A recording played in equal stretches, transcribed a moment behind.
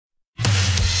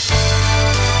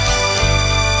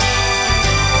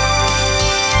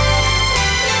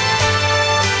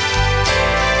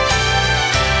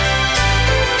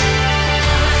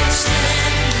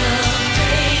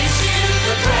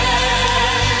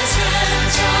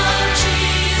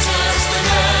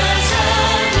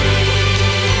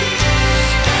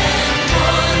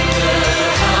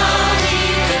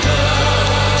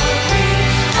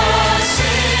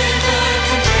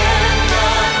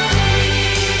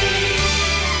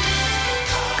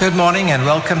Good morning and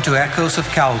welcome to Echoes of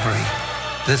Calvary.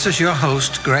 This is your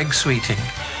host, Greg Sweeting.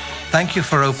 Thank you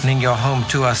for opening your home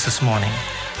to us this morning.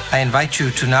 I invite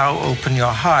you to now open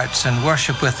your hearts and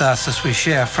worship with us as we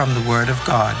share from the Word of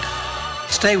God.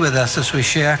 Stay with us as we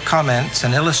share comments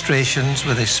and illustrations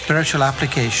with a spiritual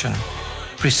application,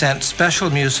 present special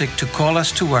music to call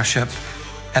us to worship,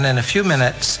 and in a few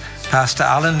minutes, Pastor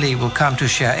Alan Lee will come to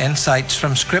share insights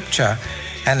from Scripture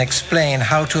and explain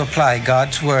how to apply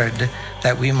God's Word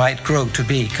that we might grow to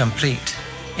be complete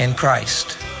in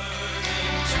Christ.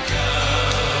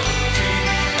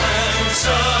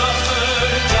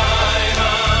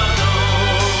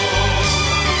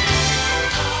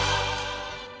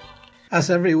 As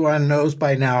everyone knows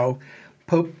by now,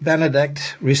 Pope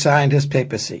Benedict resigned his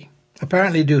papacy,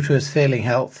 apparently due to his failing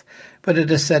health, but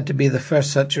it is said to be the first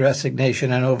such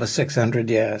resignation in over 600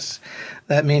 years.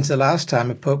 That means the last time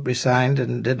a pope resigned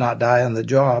and did not die on the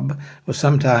job was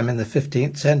sometime in the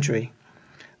 15th century.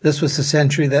 This was the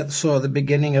century that saw the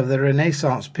beginning of the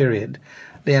Renaissance period.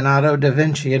 Leonardo da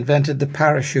Vinci invented the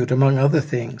parachute, among other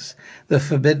things. The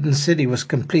Forbidden City was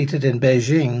completed in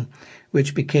Beijing,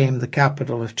 which became the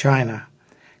capital of China.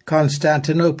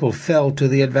 Constantinople fell to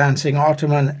the advancing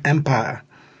Ottoman Empire.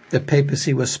 The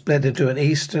papacy was split into an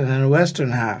eastern and a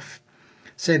western half.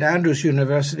 St. Andrew's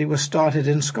University was started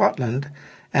in Scotland,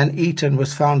 and Eton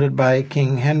was founded by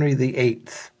King Henry VIII.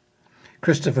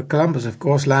 Christopher Columbus, of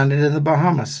course, landed in the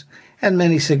Bahamas, and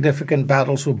many significant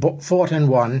battles were fought and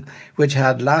won, which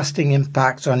had lasting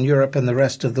impacts on Europe and the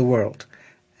rest of the world,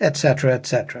 etc.,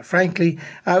 etc. Frankly,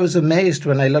 I was amazed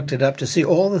when I looked it up to see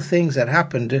all the things that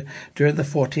happened during the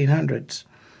 1400s.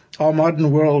 Our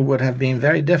modern world would have been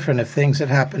very different if things had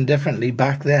happened differently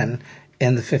back then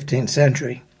in the 15th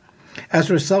century. As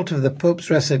a result of the Pope's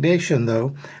resignation,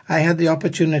 though, I had the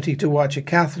opportunity to watch a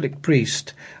Catholic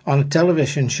priest on a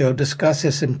television show discuss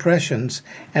his impressions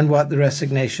and what the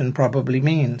resignation probably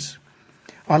means.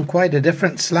 On quite a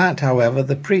different slant, however,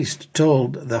 the priest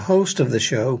told the host of the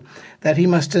show that he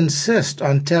must insist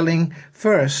on telling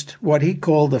first what he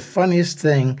called the funniest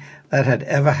thing that had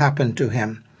ever happened to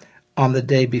him on the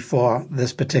day before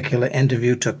this particular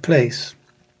interview took place.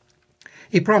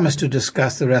 He promised to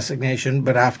discuss the resignation,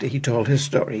 but after he told his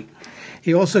story.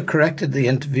 He also corrected the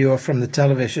interviewer from the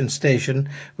television station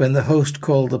when the host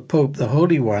called the Pope the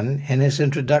Holy One in his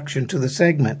introduction to the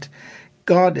segment.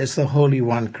 God is the Holy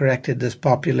One, corrected this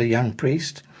popular young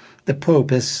priest. The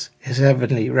Pope is his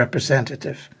heavenly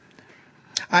representative.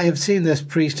 I have seen this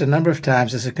priest a number of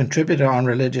times as a contributor on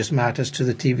religious matters to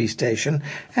the TV station,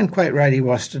 and quite right he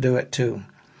was to do it too.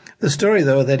 The story,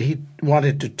 though, that he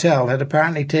wanted to tell had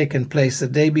apparently taken place the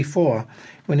day before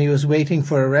when he was waiting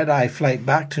for a red-eye flight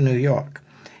back to New York.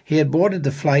 He had boarded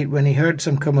the flight when he heard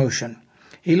some commotion.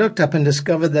 He looked up and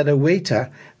discovered that a waiter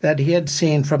that he had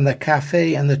seen from the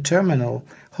cafe in the terminal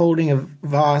holding a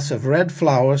vase of red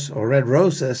flowers or red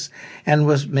roses and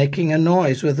was making a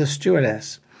noise with the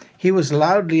stewardess. He was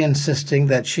loudly insisting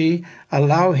that she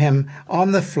allow him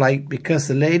on the flight because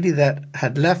the lady that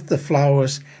had left the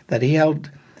flowers that he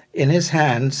held in his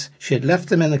hands, she had left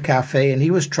them in the cafe and he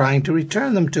was trying to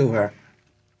return them to her.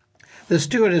 The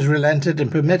stewardess relented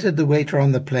and permitted the waiter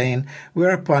on the plane,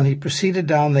 whereupon he proceeded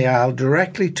down the aisle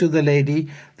directly to the lady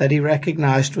that he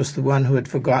recognized was the one who had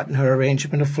forgotten her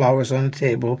arrangement of flowers on a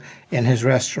table in his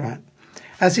restaurant.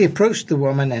 As he approached the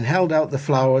woman and held out the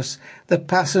flowers, the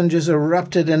passengers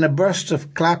erupted in a burst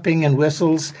of clapping and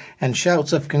whistles and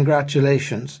shouts of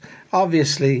congratulations.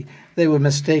 Obviously, they were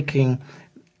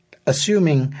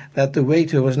assuming that the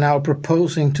waiter was now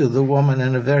proposing to the woman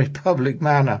in a very public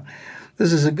manner.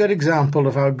 This is a good example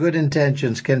of how good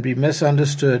intentions can be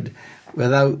misunderstood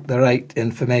without the right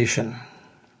information.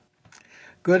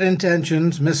 Good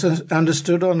intentions,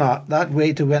 misunderstood or not, that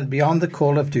waiter went beyond the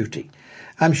call of duty.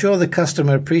 I'm sure the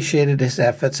customer appreciated his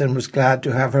efforts and was glad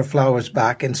to have her flowers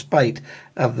back in spite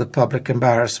of the public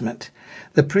embarrassment.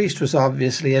 The priest was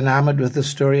obviously enamored with the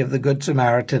story of the Good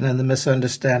Samaritan and the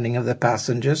misunderstanding of the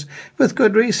passengers, with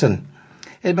good reason.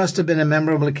 It must have been a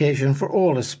memorable occasion for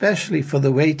all, especially for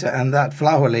the waiter and that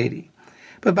flower lady.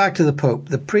 But back to the Pope.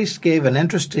 The priest gave an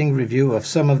interesting review of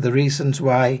some of the reasons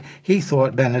why he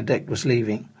thought Benedict was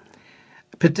leaving,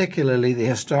 particularly the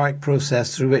historic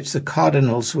process through which the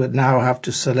cardinals would now have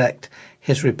to select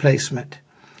his replacement.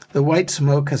 The white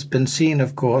smoke has been seen,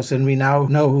 of course, and we now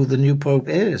know who the new Pope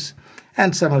is,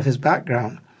 and some of his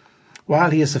background. While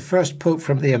he is the first Pope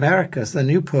from the Americas, the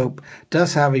new Pope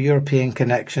does have a European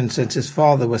connection since his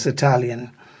father was Italian.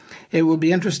 It will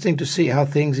be interesting to see how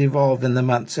things evolve in the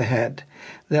months ahead.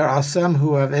 There are some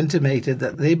who have intimated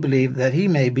that they believe that he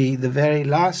may be the very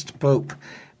last Pope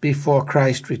before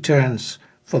Christ returns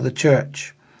for the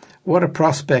Church. What a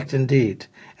prospect indeed.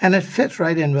 And it fits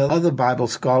right in with other Bible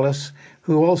scholars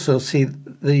who also see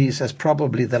these as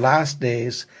probably the last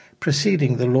days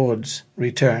preceding the Lord's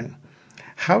return.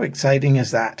 How exciting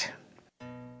is that?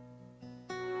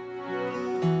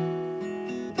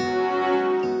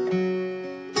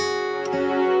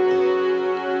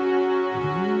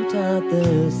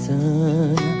 The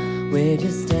sun, where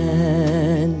to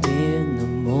stand in the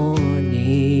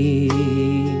morning?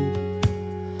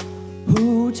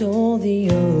 Who told the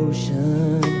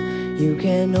ocean you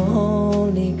can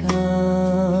only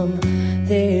come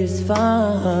this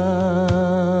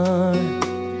far?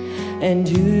 And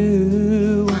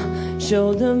who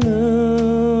showed the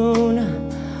moon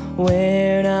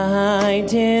where to hide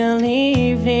till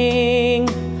evening?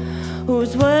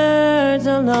 Whose words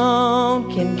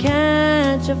alone can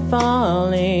catch a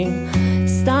falling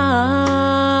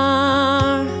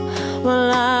star?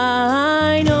 Well,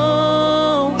 I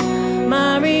know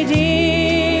my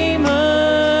Redeemer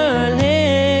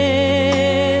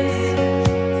lives.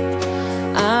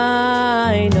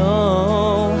 I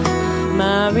know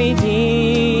my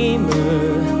Redeemer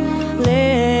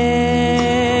lives.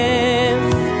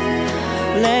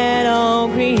 Let all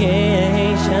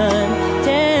creation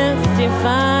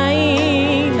testify.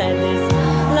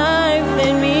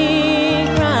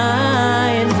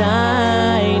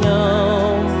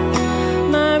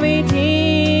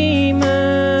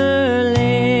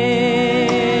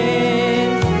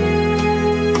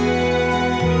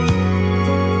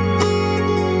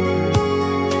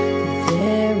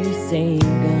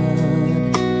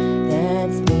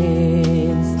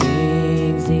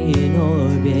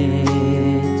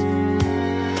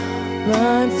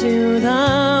 To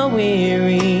the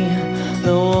weary,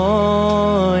 the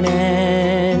worn,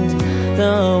 and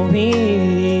the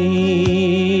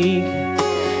weak,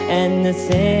 and the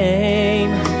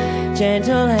same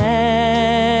gentle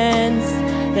hands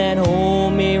that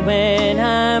hold me when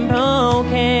I'm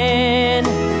broken,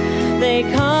 they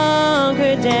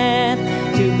conquer death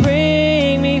to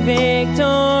bring me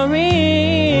victory.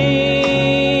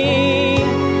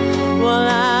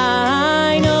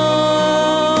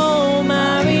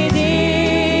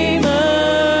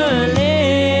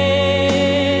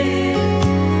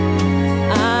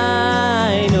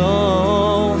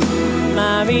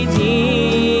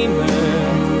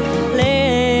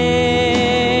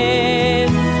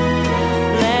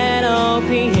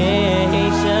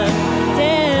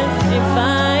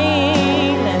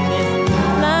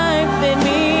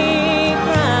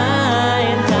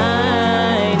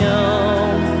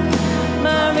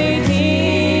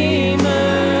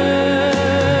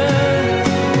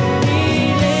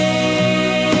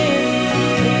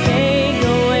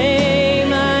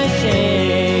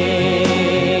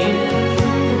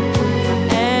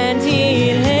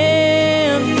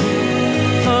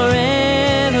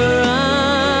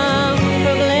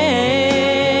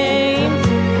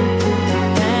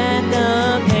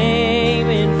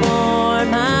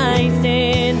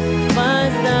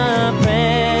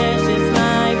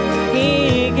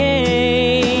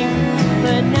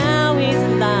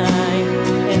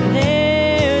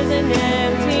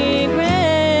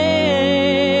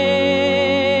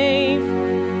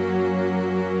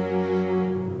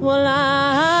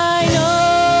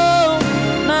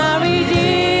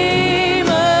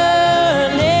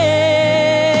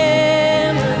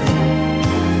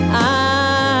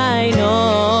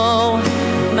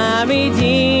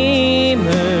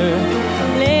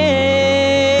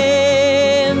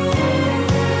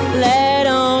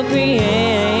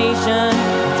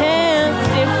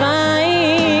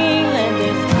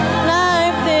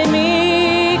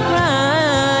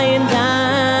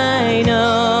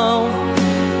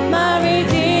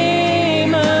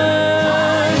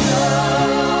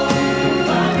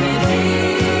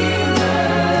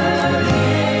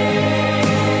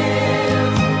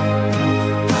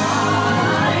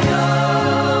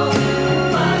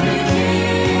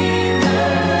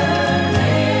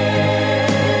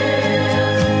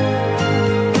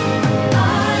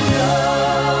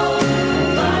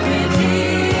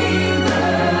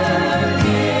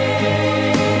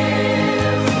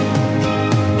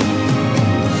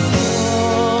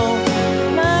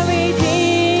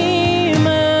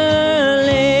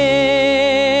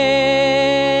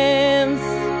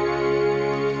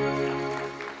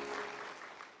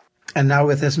 And now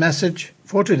with this message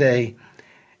for today,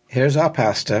 here's our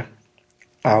pastor,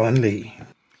 Alan Lee.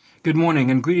 Good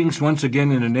morning and greetings once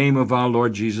again in the name of our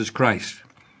Lord Jesus Christ.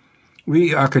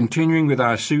 We are continuing with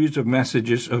our series of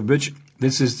messages, of which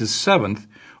this is the 7th,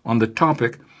 on the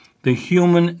topic, the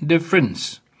human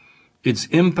difference, its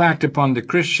impact upon the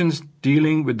Christians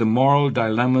dealing with the moral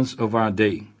dilemmas of our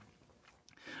day.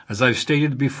 As I've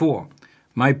stated before,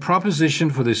 my proposition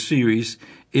for this series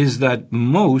is that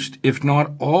most, if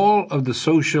not all, of the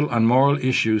social and moral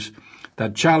issues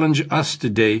that challenge us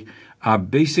today are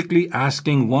basically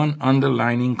asking one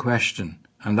underlying question,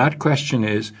 and that question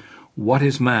is, what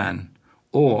is man?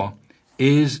 Or,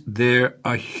 is there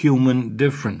a human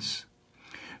difference?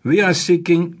 We are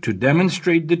seeking to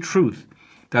demonstrate the truth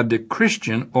that the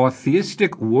Christian or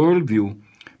theistic worldview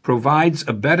provides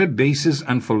a better basis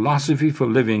and philosophy for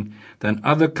living than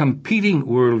other competing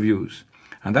worldviews,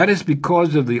 and that is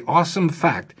because of the awesome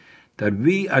fact that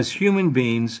we as human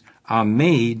beings are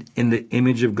made in the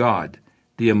image of God,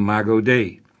 the Imago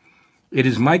Dei. It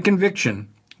is my conviction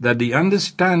that the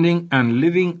understanding and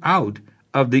living out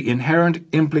of the inherent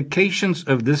implications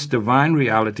of this divine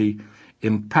reality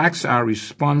impacts our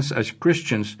response as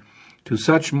Christians to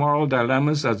such moral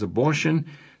dilemmas as abortion,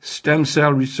 stem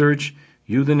cell research,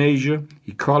 euthanasia,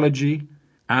 ecology,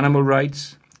 animal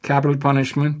rights, capital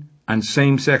punishment, and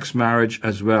same-sex marriage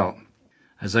as well.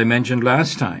 As I mentioned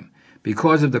last time,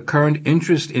 because of the current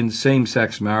interest in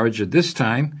same-sex marriage at this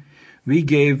time, we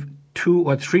gave 2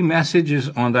 or 3 messages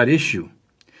on that issue.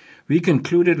 We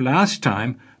concluded last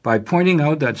time by pointing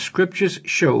out that scriptures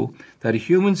show that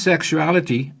human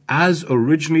sexuality, as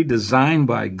originally designed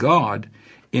by God,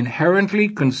 inherently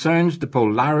concerns the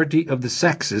polarity of the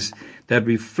sexes that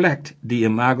reflect the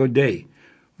Imago Dei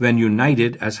when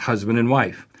united as husband and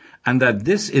wife, and that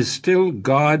this is still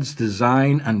God's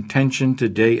design and intention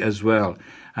today as well,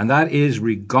 and that is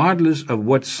regardless of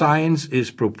what science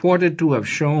is purported to have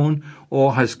shown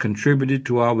or has contributed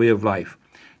to our way of life.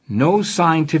 No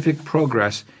scientific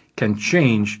progress can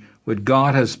change what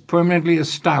God has permanently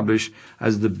established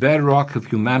as the bedrock of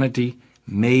humanity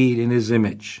made in His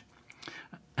image.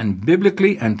 And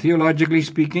biblically and theologically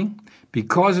speaking,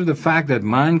 because of the fact that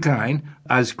mankind,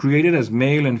 as created as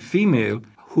male and female,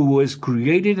 who was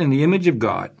created in the image of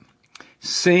God,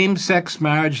 same-sex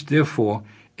marriage, therefore,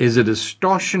 is a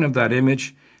distortion of that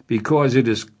image because it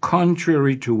is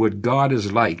contrary to what God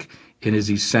is like in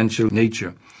His essential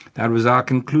nature. That was our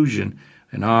conclusion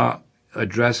in our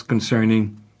address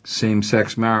concerning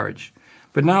same-sex marriage.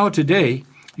 But now today,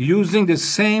 using the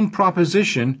same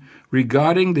proposition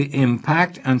regarding the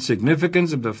impact and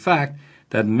significance of the fact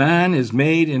that man is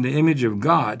made in the image of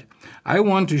God, I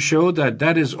want to show that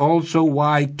that is also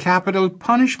why capital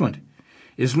punishment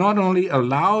is not only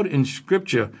allowed in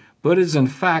Scripture, but is in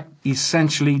fact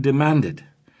essentially demanded.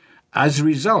 As a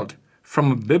result,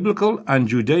 from a biblical and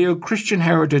Judeo-Christian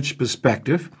heritage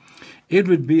perspective, it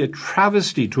would be a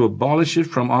travesty to abolish it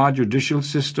from our judicial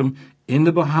system in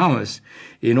the Bahamas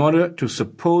in order to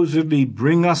supposedly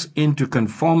bring us into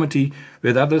conformity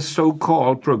with other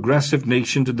so-called progressive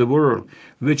nations of the world,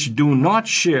 which do not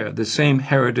share the same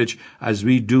heritage as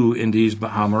we do in these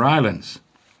Bahama Islands.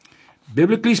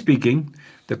 Biblically speaking,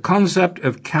 the concept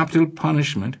of capital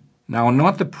punishment, now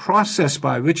not the process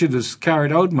by which it is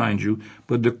carried out, mind you,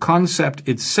 but the concept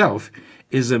itself,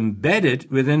 is embedded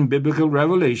within biblical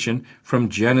revelation from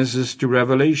Genesis to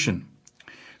Revelation.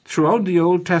 Throughout the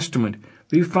Old Testament,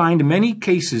 we find many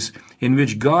cases in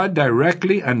which God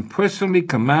directly and personally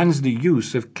commands the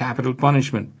use of capital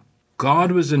punishment.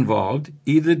 God was involved,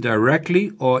 either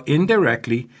directly or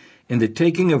indirectly, in the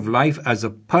taking of life as a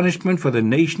punishment for the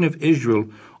nation of Israel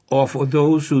or for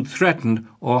those who threatened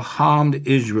or harmed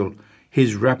Israel,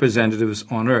 His representatives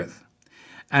on earth.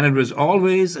 And it was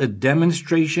always a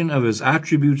demonstration of His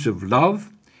attributes of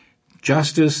love,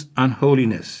 justice, and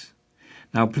holiness.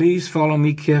 Now please follow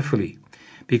me carefully,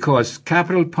 because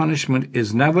capital punishment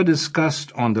is never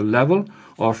discussed on the level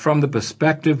or from the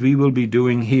perspective we will be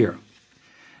doing here.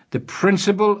 The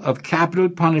principle of capital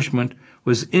punishment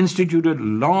was instituted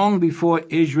long before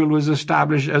Israel was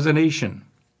established as a nation.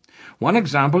 One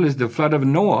example is the flood of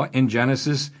Noah in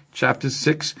Genesis chapter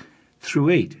 6 through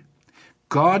 8.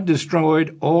 God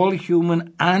destroyed all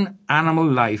human and animal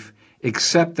life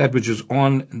except that which was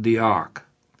on the ark.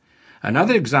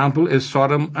 Another example is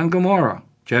Sodom and Gomorrah,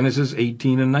 Genesis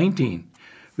 18 and 19,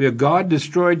 where God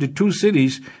destroyed the 2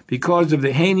 cities because of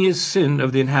the heinous sin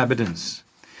of the inhabitants.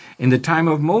 In the time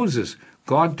of Moses,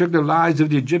 God took the lives of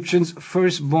the Egyptians'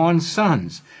 firstborn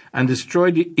sons and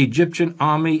destroyed the Egyptian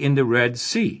army in the Red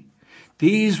Sea.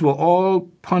 These were all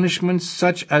punishments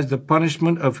such as the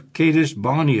punishment of Kadesh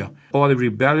Barnea or the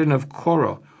rebellion of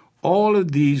Korah. All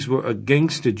of these were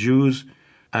against the Jews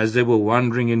as they were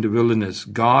wandering in the wilderness.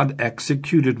 God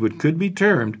executed what could be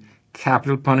termed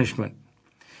capital punishment.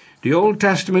 The Old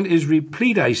Testament is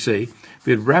replete, I say,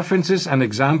 with references and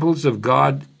examples of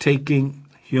God taking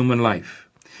human life.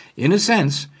 In a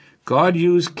sense, God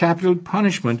used capital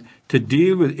punishment to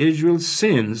deal with Israel's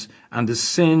sins and the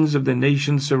sins of the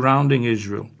nations surrounding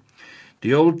Israel.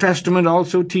 The Old Testament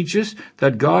also teaches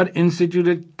that God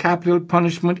instituted capital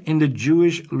punishment in the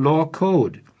Jewish law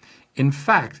code. In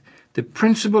fact, the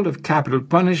principle of capital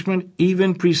punishment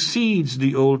even precedes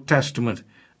the Old Testament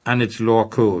and its law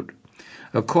code.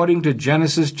 According to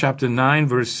Genesis chapter 9,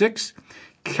 verse 6,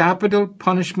 capital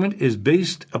punishment is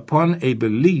based upon a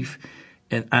belief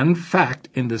and fact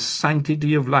in the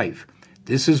sanctity of life.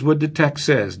 This is what the text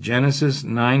says, Genesis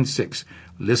 9:6.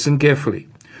 Listen carefully.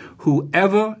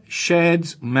 Whoever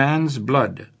sheds man's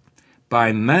blood,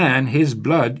 by man his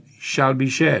blood shall be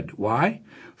shed. Why?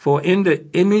 For in the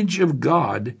image of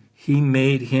God he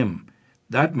made him.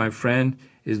 That, my friend,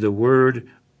 is the word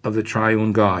of the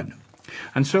triune God.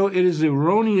 And so it is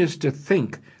erroneous to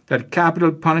think that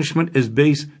capital punishment is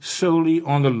based solely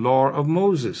on the law of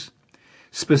Moses.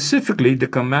 Specifically, the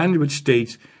command which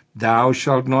states, "Thou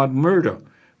shalt not murder,"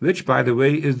 which, by the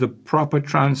way, is the proper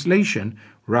translation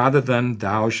rather than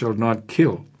 "thou shalt not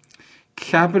kill."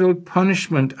 Capital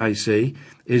punishment, I say,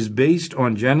 is based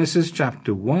on Genesis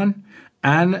chapter 1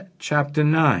 and chapter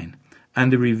 9,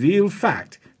 and the revealed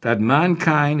fact that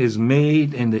mankind is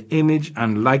made in the image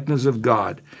and likeness of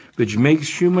God, which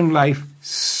makes human life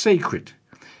sacred.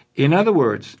 In other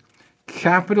words,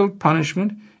 capital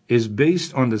punishment is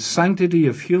based on the sanctity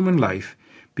of human life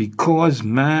because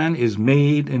man is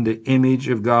made in the image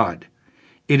of God.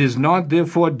 It is not,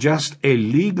 therefore, just a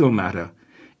legal matter.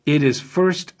 It is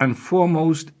first and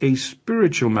foremost a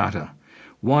spiritual matter,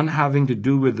 one having to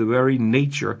do with the very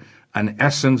nature and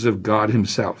essence of God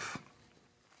himself.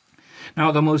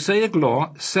 Now, the Mosaic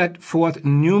law set forth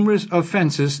numerous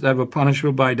offenses that were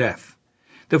punishable by death.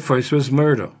 The first was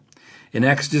murder. In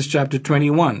Exodus chapter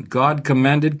 21, God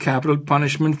commanded capital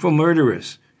punishment for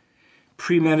murderers.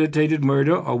 Premeditated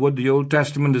murder, or what the Old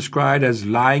Testament described as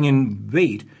lying in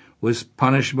wait, was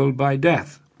punishable by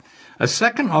death. A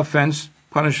second offense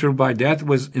punishable by death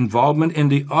was involvement in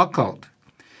the occult.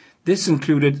 This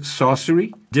included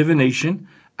sorcery, divination,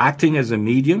 acting as a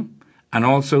medium, and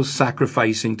also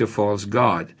sacrificing to false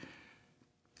god.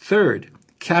 Third,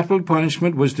 capital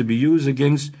punishment was to be used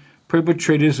against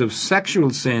perpetrators of sexual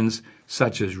sins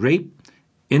such as rape,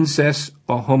 incest,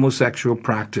 or homosexual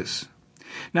practice.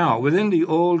 Now, within the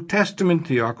Old Testament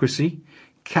theocracy,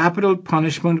 capital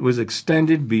punishment was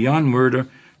extended beyond murder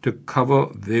to cover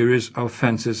various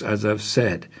offenses, as I've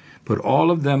said, but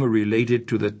all of them are related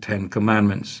to the Ten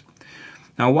Commandments.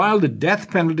 Now, while the death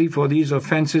penalty for these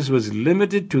offenses was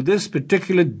limited to this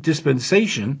particular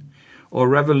dispensation or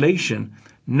revelation,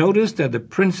 notice that the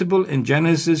principle in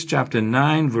Genesis chapter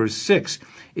 9, verse 6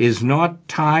 is not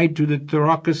tied to the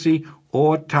theocracy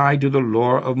or tied to the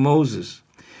law of Moses.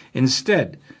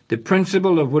 Instead, the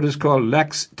principle of what is called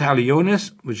lex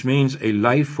talionis, which means a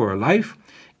life for a life,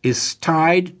 is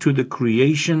tied to the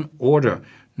creation order,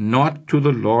 not to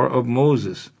the law of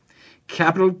Moses.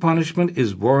 Capital punishment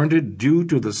is warranted due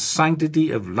to the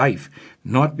sanctity of life,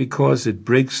 not because it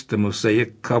breaks the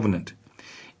Mosaic covenant.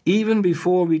 Even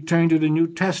before we turn to the New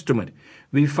Testament,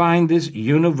 we find this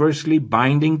universally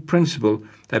binding principle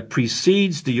that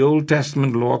precedes the Old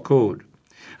Testament law code.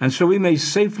 And so we may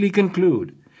safely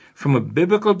conclude, from a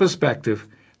biblical perspective,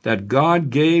 that God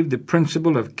gave the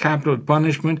principle of capital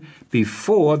punishment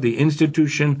before the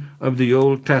institution of the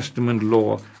Old Testament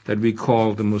law that we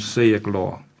call the Mosaic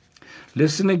law.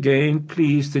 Listen again,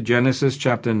 please, to Genesis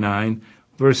chapter 9,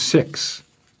 verse 6.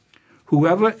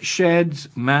 Whoever sheds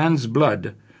man's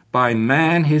blood, by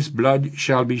man his blood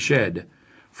shall be shed,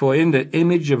 for in the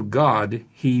image of God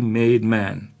he made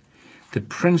man. The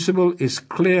principle is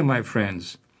clear, my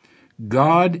friends.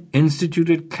 God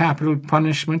instituted capital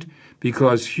punishment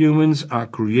because humans are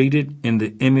created in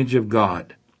the image of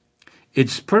God.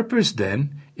 Its purpose,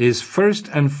 then, is first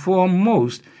and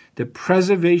foremost the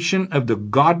preservation of the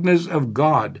godness of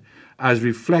God as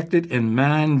reflected in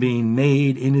man being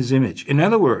made in his image. In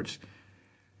other words,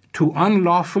 to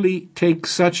unlawfully take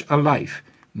such a life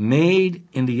made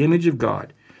in the image of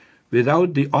God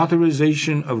without the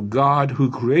authorization of God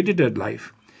who created that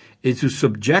life is to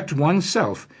subject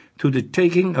oneself to the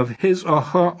taking of his or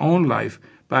her own life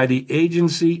by the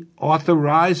agency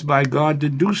authorized by God to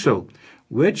do so,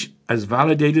 which, as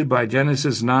validated by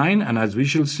Genesis 9 and as we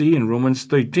shall see in Romans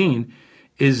 13,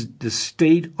 is the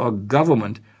state or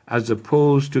government as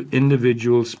opposed to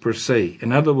individuals per se.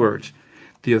 In other words,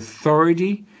 the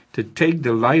authority to take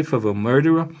the life of a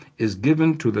murderer is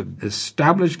given to the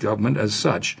established government as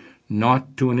such,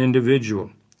 not to an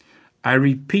individual. I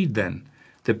repeat then,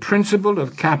 the principle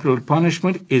of capital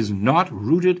punishment is not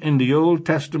rooted in the Old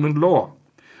Testament law,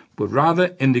 but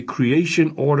rather in the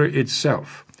creation order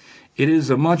itself. It is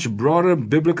a much broader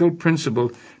biblical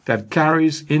principle that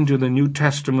carries into the New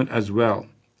Testament as well.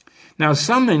 Now,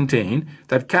 some maintain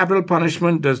that capital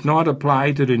punishment does not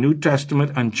apply to the New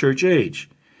Testament and church age.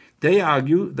 They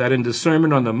argue that in the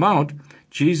Sermon on the Mount,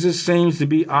 Jesus seems to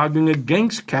be arguing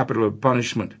against capital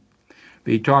punishment.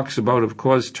 He talks about, of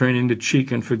course, turning the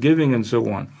cheek and forgiving and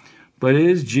so on. But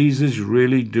is Jesus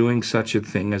really doing such a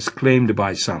thing as claimed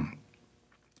by some?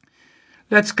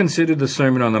 Let's consider the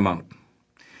Sermon on the Mount.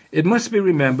 It must be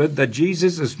remembered that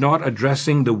Jesus is not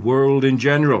addressing the world in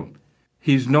general.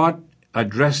 He's not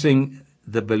addressing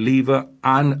the believer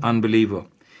and unbeliever.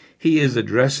 He is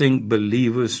addressing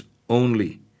believers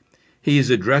only. He is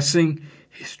addressing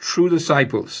his true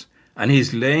disciples, and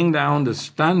he's laying down the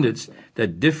standards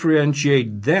that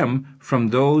differentiate them from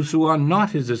those who are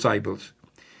not his disciples.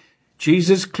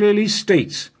 Jesus clearly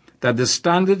states that the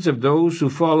standards of those who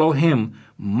follow him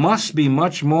must be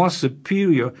much more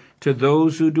superior to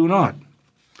those who do not.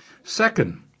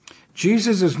 Second,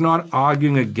 Jesus is not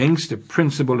arguing against the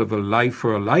principle of a life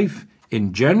for a life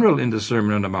in general in the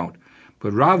Sermon on the Mount,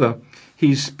 but rather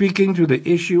he's speaking to the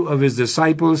issue of his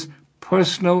disciples'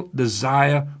 personal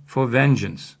desire for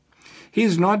vengeance. He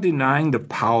is not denying the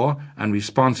power and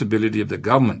responsibility of the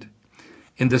government.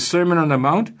 In the Sermon on the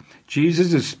Mount,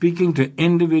 Jesus is speaking to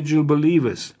individual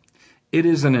believers. It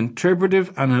is an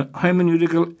interpretive and a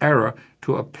hermeneutical error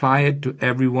to apply it to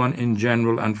everyone in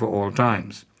general and for all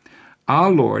times.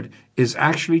 Our Lord is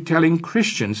actually telling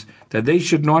Christians that they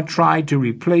should not try to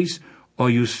replace or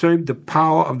usurp the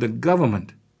power of the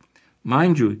government.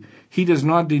 Mind you, he does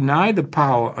not deny the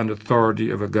power and authority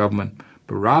of a government,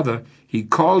 but rather he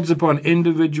calls upon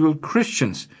individual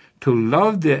Christians to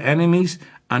love their enemies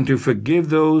and to forgive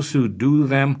those who do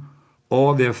them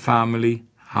or their family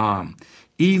harm,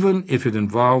 even if it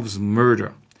involves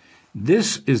murder.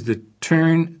 This is the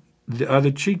turn the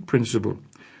other cheek principle.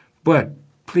 But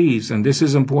please, and this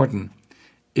is important,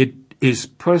 it is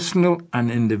personal and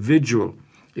individual.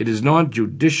 It is not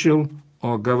judicial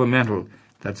or governmental.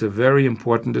 That's a very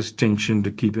important distinction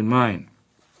to keep in mind.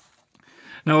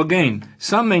 Now again,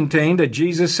 some maintain that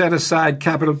Jesus set aside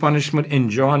capital punishment in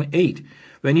John 8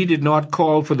 when he did not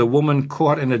call for the woman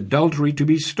caught in adultery to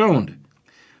be stoned.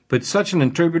 But such an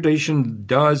interpretation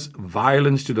does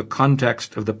violence to the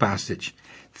context of the passage.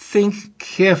 Think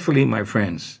carefully, my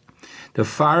friends. The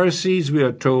Pharisees, we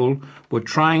are told, were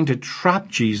trying to trap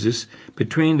Jesus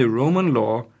between the Roman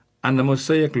law and the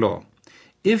Mosaic law.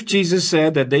 If Jesus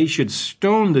said that they should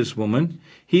stone this woman,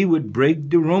 he would break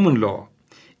the Roman law.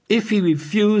 If he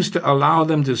refused to allow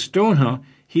them to stone her,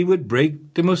 he would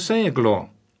break the Mosaic law.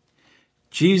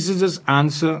 Jesus'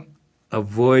 answer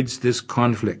avoids this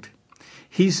conflict.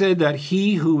 He said that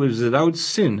he who is without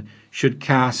sin should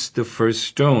cast the first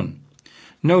stone.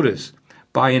 Notice,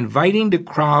 by inviting the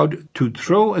crowd to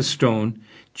throw a stone,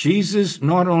 Jesus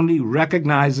not only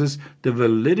recognizes the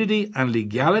validity and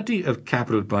legality of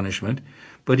capital punishment,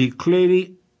 but he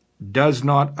clearly does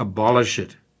not abolish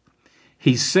it.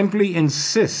 He simply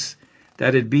insists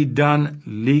that it be done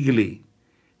legally.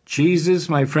 Jesus,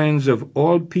 my friends, of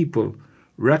all people,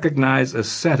 recognized a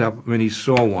setup when he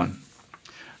saw one.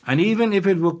 And even if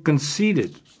it were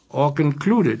conceded or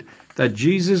concluded that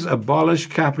Jesus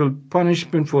abolished capital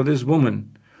punishment for this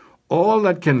woman, all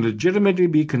that can legitimately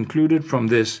be concluded from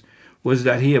this was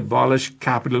that he abolished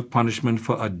capital punishment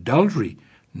for adultery,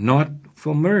 not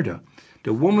for murder.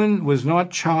 The woman was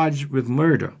not charged with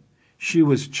murder. She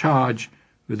was charged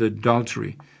with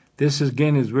adultery. This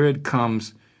again is where it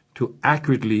comes to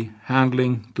accurately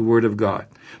handling the Word of God.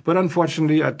 But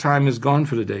unfortunately, our time is gone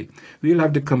for today. We'll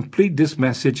have to complete this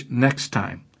message next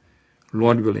time,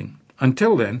 Lord willing.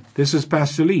 Until then, this is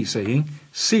Pastor Lee saying,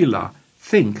 Selah,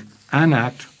 think and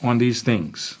act on these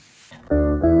things.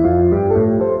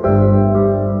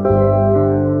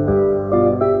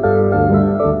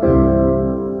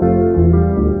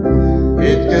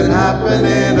 It could happen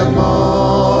in a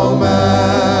moment,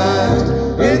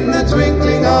 in the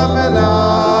twinkling of an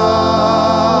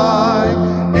eye.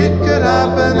 It could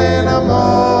happen in a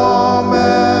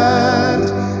moment.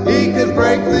 He could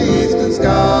break the eastern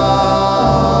sky.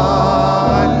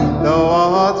 Though our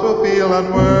hearts will feel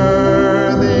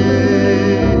unworthy,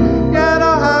 yet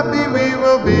how happy we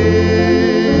will be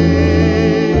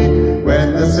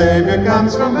when the Savior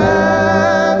comes from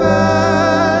heaven,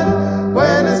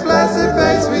 when his blessed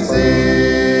face we see.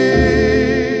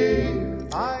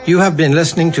 You have been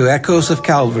listening to Echoes of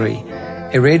Calvary,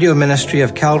 a radio ministry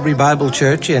of Calvary Bible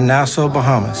Church in Nassau,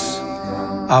 Bahamas.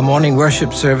 Our morning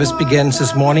worship service begins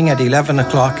this morning at 11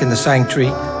 o'clock in the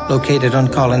sanctuary located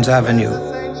on Collins Avenue.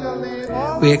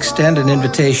 We extend an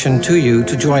invitation to you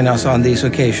to join us on these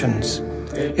occasions.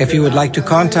 If you would like to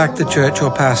contact the church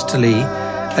or Pastor Lee,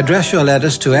 address your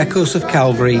letters to Echoes of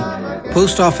Calvary,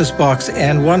 Post Office Box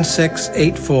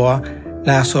N1684,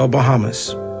 Nassau,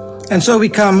 Bahamas. And so we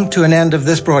come to an end of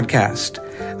this broadcast.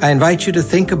 I invite you to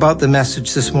think about the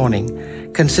message this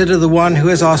morning. Consider the one who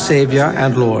is our Savior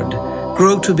and Lord.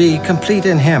 Grow to be complete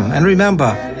in Him. And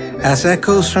remember, as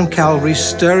echoes from Calvary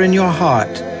stir in your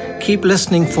heart, keep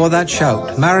listening for that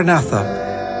shout,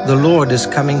 Maranatha, the Lord is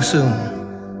coming soon.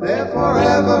 There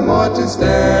forevermore to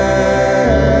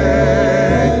stay.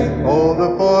 Hold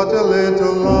the fort a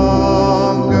little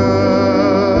longer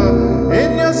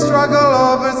in your struggle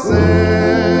over sin.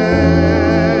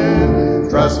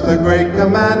 Trust the great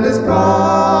Commander's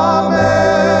promise.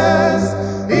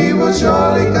 He will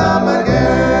surely come again.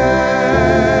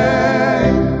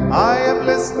 I am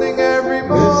listening every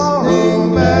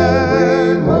moment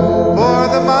for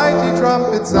the mighty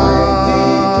trumpet sound.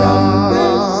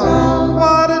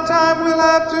 What a time we'll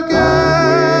have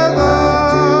together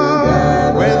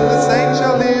when the saints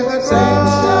shall leave the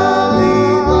ground,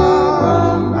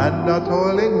 and our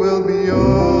toiling will be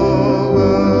over,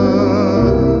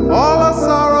 all our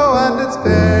sorrow and its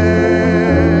pain.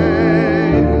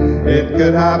 It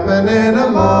could happen in a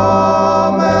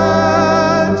moment.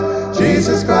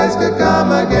 Jesus Christ could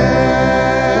come again.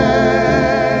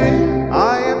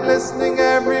 I am listening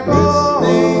every moment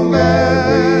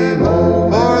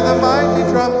for the mighty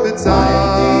trumpet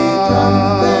sound.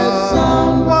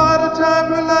 What a time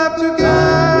we'll have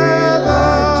together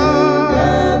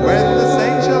when the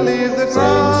saints shall leave the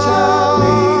ground,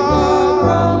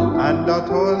 and our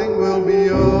toiling will be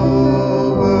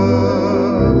over,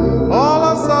 all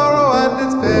our sorrow and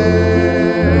its pain.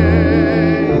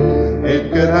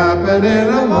 It could happen in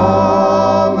a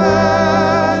moment.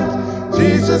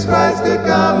 Jesus Christ could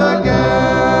come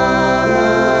again.